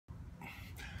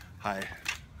Hi,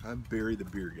 I'm Barry the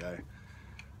beer guy.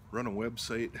 Run a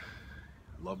website,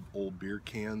 love old beer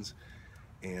cans,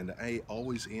 and I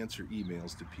always answer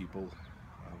emails to people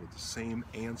with the same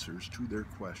answers to their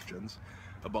questions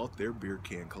about their beer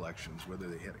can collections, whether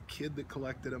they had a kid that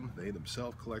collected them, they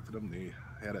themselves collected them, they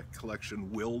had a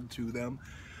collection willed to them.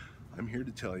 I'm here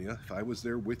to tell you, if I was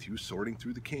there with you sorting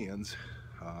through the cans,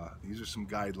 these are some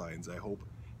guidelines I hope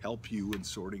help you in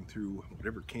sorting through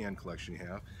whatever can collection you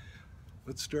have.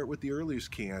 Let's start with the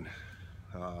earliest can,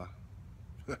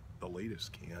 the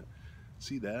latest can.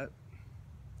 See that?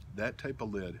 That type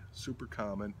of lid, super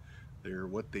common. They're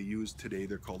what they use today.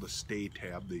 They're called a stay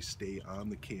tab. They stay on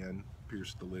the can,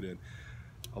 pierce the lid in.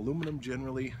 Aluminum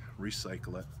generally,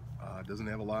 recycle it. Doesn't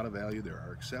have a lot of value. There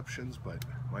are exceptions, but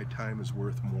my time is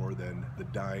worth more than the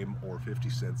dime or 50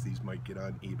 cents these might get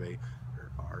on eBay. There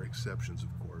are exceptions, of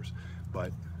course,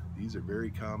 but these are very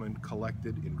common,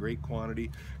 collected in great quantity,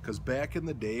 because back in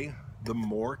the day, the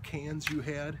more cans you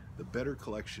had, the better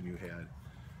collection you had.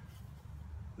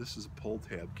 This is a pull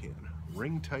tab can,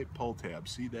 ring type pull tab.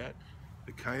 See that?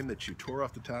 The kind that you tore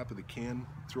off the top of the can,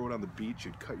 throw it on the beach,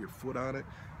 you'd cut your foot on it.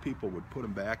 People would put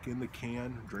them back in the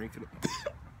can, drink it,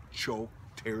 choke,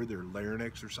 tear their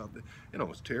larynx or something. You know,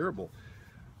 it's terrible.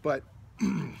 But,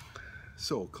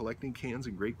 so collecting cans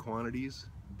in great quantities,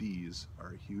 these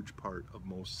are a huge part of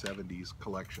most 70s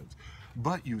collections.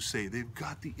 But you say they've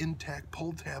got the intact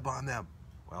pull tab on them.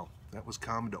 Well, that was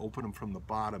common to open them from the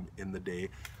bottom in the day.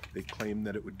 They claimed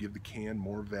that it would give the can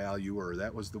more value, or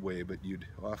that was the way, but you'd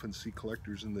often see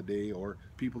collectors in the day, or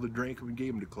people that drank them and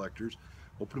gave them to collectors,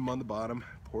 open them on the bottom,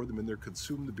 pour them in there,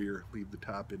 consume the beer, leave the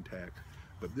top intact.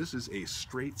 But this is a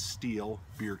straight steel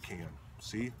beer can.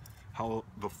 See how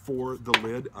before the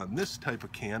lid on this type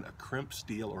of can, a crimp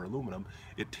steel or aluminum,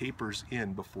 it tapers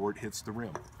in before it hits the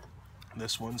rim.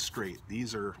 This one's straight.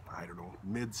 These are, I don't know,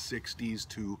 mid-60s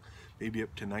to maybe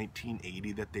up to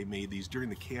 1980 that they made these during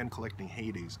the can collecting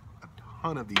heydays. A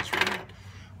ton of these were made.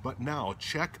 But now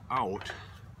check out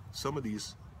some of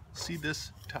these. See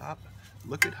this top?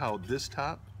 Look at how this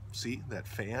top, see that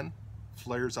fan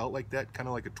flares out like that, kind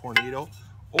of like a tornado.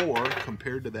 Or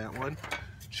compared to that one,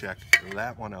 check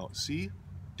that one out. See?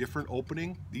 Different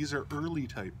opening. These are early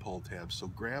type pull tabs, so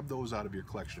grab those out of your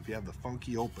collection if you have the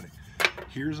funky opening.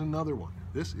 Here's another one.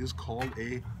 This is called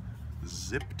a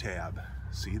zip tab.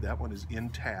 See, that one is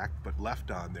intact but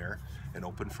left on there and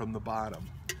open from the bottom.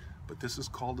 But this is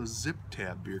called a zip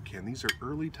tab beer can. These are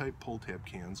early type pull tab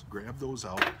cans. Grab those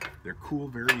out. They're cool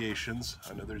variations.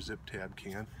 Another zip tab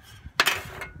can.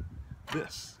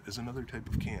 This is another type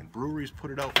of can. Breweries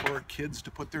put it out for kids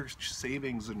to put their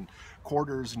savings and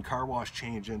quarters and car wash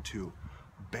change into.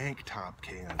 Bank top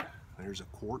can. There's a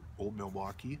quart, Old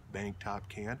Milwaukee, bank top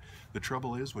can. The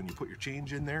trouble is when you put your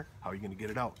change in there, how are you going to get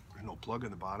it out? There's no plug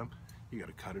in the bottom. You got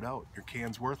to cut it out. Your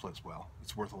can's worthless. Well,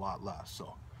 it's worth a lot less,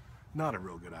 so not a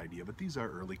real good idea. But these are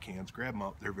early cans. Grab them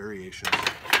out. They're variations.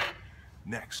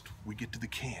 Next, we get to the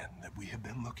can that we have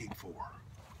been looking for.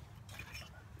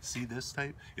 See this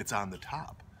type? It's on the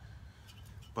top.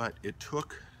 But it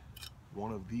took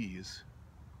one of these,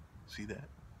 see that?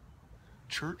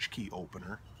 Church key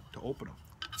opener to open them.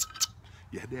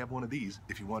 You had to have one of these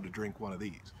if you wanted to drink one of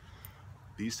these.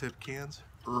 These type cans,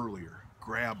 earlier.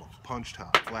 Grab them, punch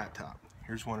top, flat top.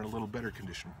 Here's one in a little better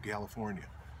condition, California.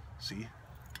 See?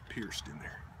 Pierced in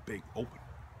there. Big, open.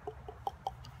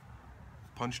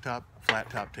 Punch top, flat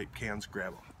top type cans,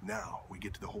 grab them. Now we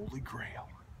get to the holy grail.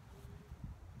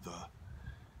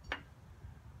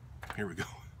 Here we go,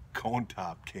 cone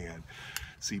top can.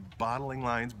 See, bottling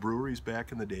lines, breweries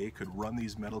back in the day could run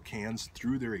these metal cans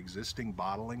through their existing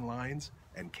bottling lines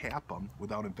and cap them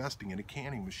without investing in a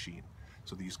canning machine.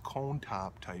 So these cone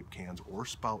top type cans or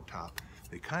spout top,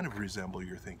 they kind of resemble,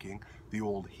 you're thinking, the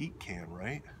old heat can,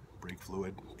 right? Brake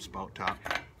fluid, spout top.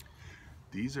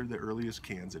 These are the earliest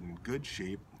cans, and in good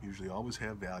shape, usually always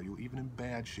have value, even in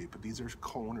bad shape. But these are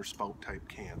cone or spout type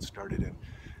cans, started in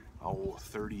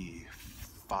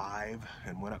 35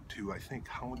 and went up to, I think,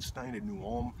 Howenstein in New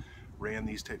Ulm ran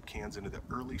these type cans into the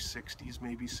early 60s,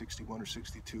 maybe 61 or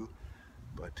 62.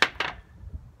 But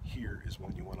here is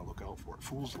one you want to look out for. It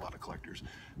fools a lot of collectors.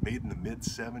 Made in the mid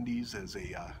 70s as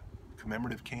a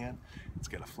commemorative can. It's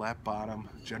got a flat bottom,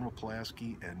 General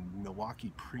Pulaski and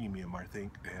Milwaukee Premium, I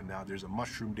think. And now there's a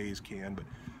Mushroom Days can, but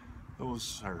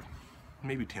those are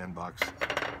maybe 10 bucks.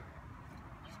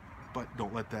 But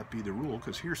don't let that be the rule,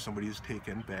 because here's somebody who's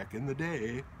taken, back in the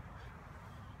day,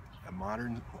 a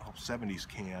modern 70s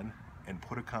can and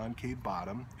put a concave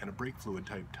bottom and a brake fluid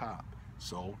type top.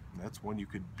 So that's one you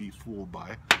could be fooled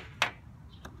by.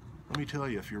 Let me tell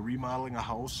you, if you're remodeling a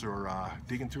house or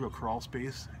digging through a crawl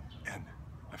space and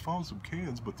I found some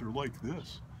cans, but they're like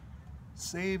this.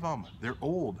 Save them. They're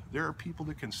old. There are people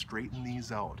that can straighten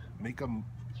these out, make them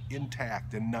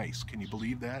intact and nice. Can you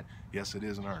believe that? Yes, it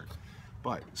is an art.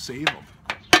 But save them.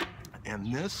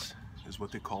 And this is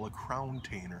what they call a crown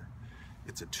tainer.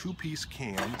 It's a two-piece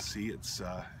can. See, it's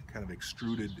kind of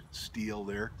extruded steel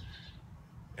there,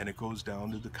 and it goes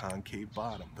down to the concave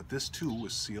bottom. But this too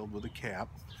was sealed with a cap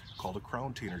called a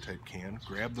crown tainer type can.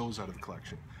 Grab those out of the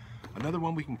collection. Another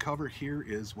one we can cover here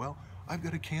is, well, I've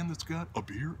got a can that's got a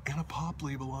beer and a pop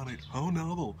label on it. How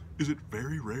novel. Is it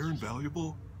very rare and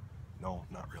valuable? No,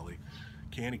 not really.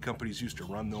 Candy companies used to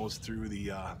run those through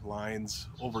the lines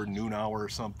over noon hour or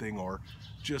something, or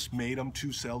just made them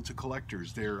to sell to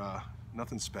collectors. They're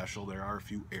nothing special. There are a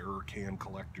few error can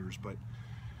collectors, but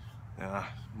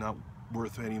not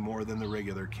worth any more than the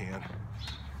regular can.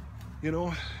 You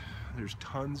know, there's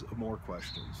tons of more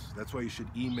questions. That's why you should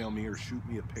email me or shoot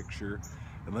me a picture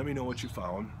and let me know what you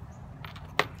found.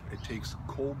 It takes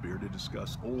cold beer to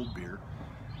discuss old beer.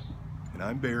 And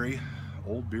I'm Barry,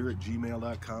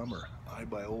 oldbeer@gmail.com or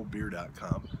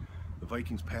Ibuyoldbeer.com. The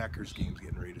Vikings-Packers game's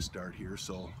getting ready to start here,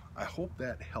 so I hope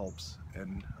that helps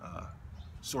in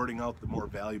sorting out the more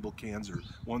valuable cans or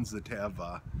ones that have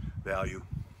value.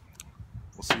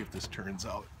 We'll see if this turns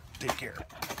out. Take care.